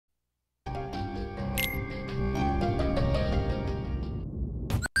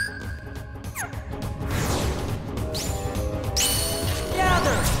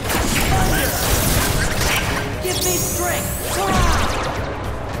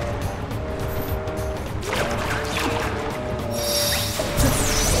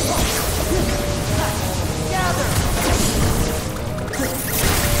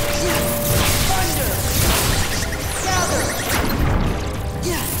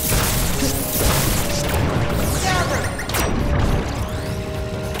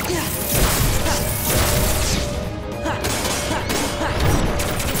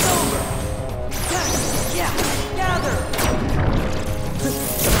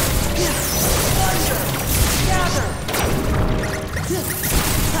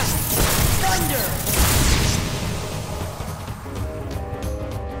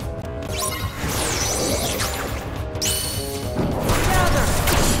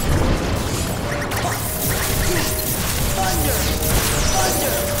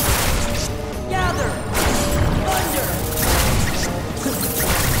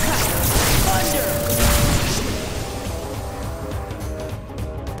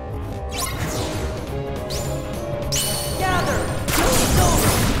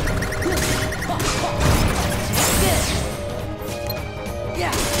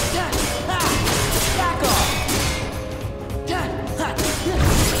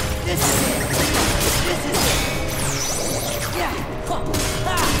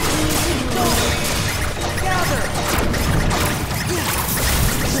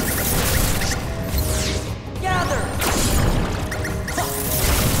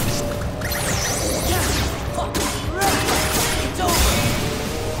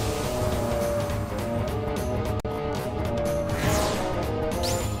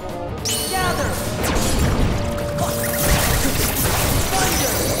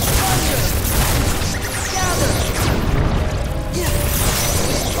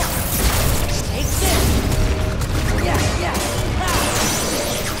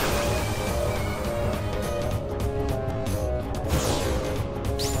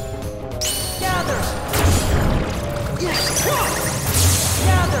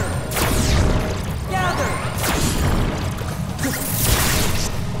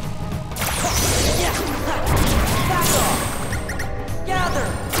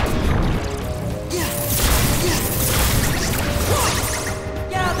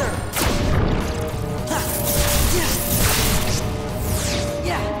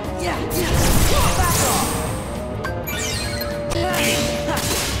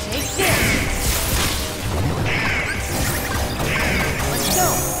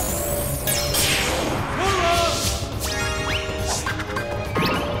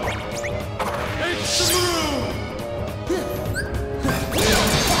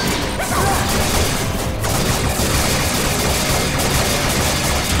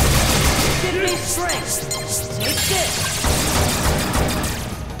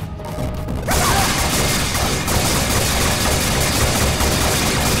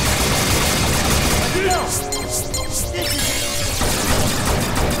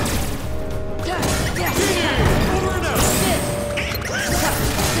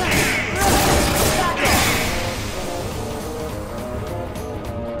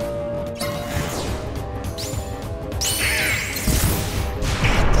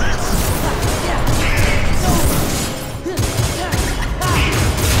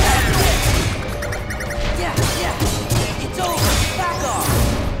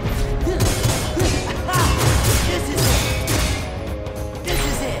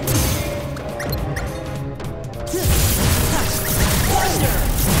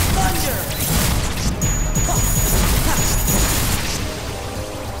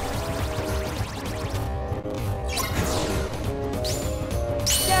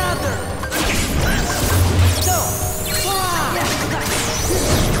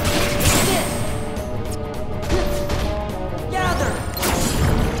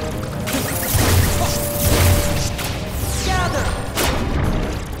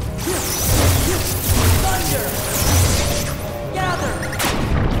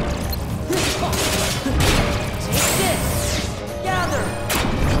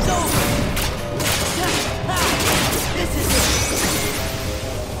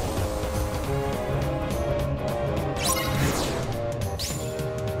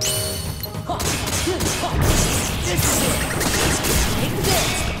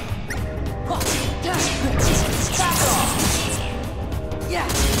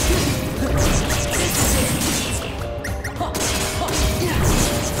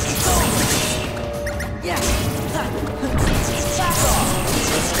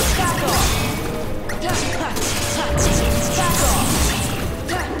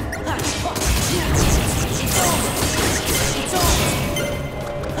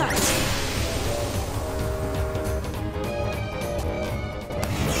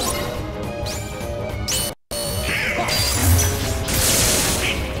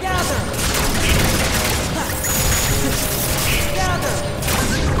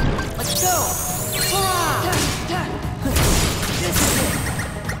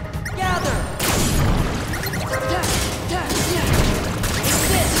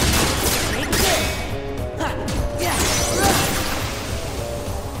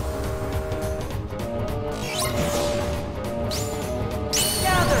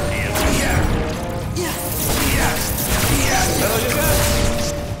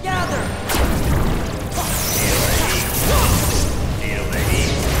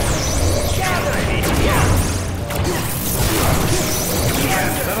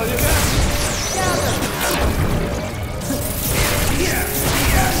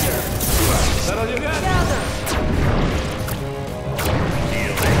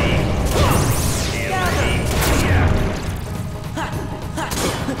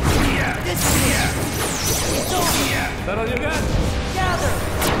all you got? Gather.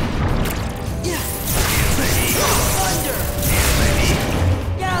 Yeah. Thunder.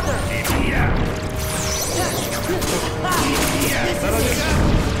 Gather. Yeah. This That all is you it. got?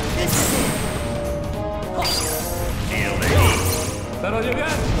 This is it. That all you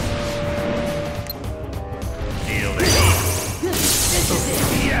got? This is it. It's over.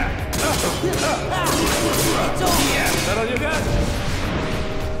 That all you got?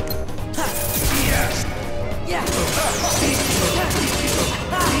 Yeah.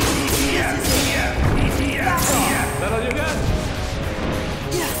 That all you got?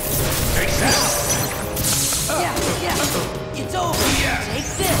 It's over.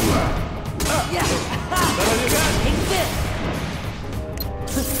 Take this. That all you got? Take this.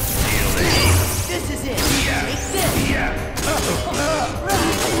 This is it. Take this.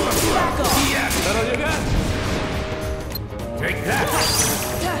 Back off. That all you got? Take that.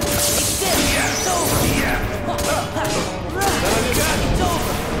 Take this. It's over. That all you got? It's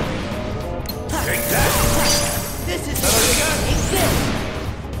over. Take that. This is That all you got? Take this.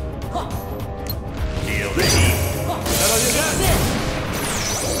 That all you got? This.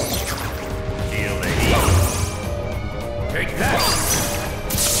 Take that.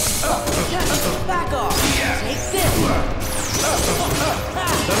 Back off. Take this.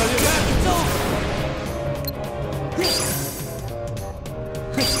 That all you got? It's over.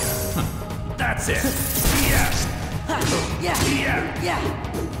 That's it. Yeah.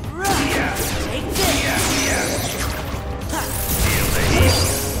 Take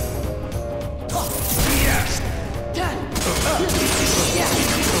this.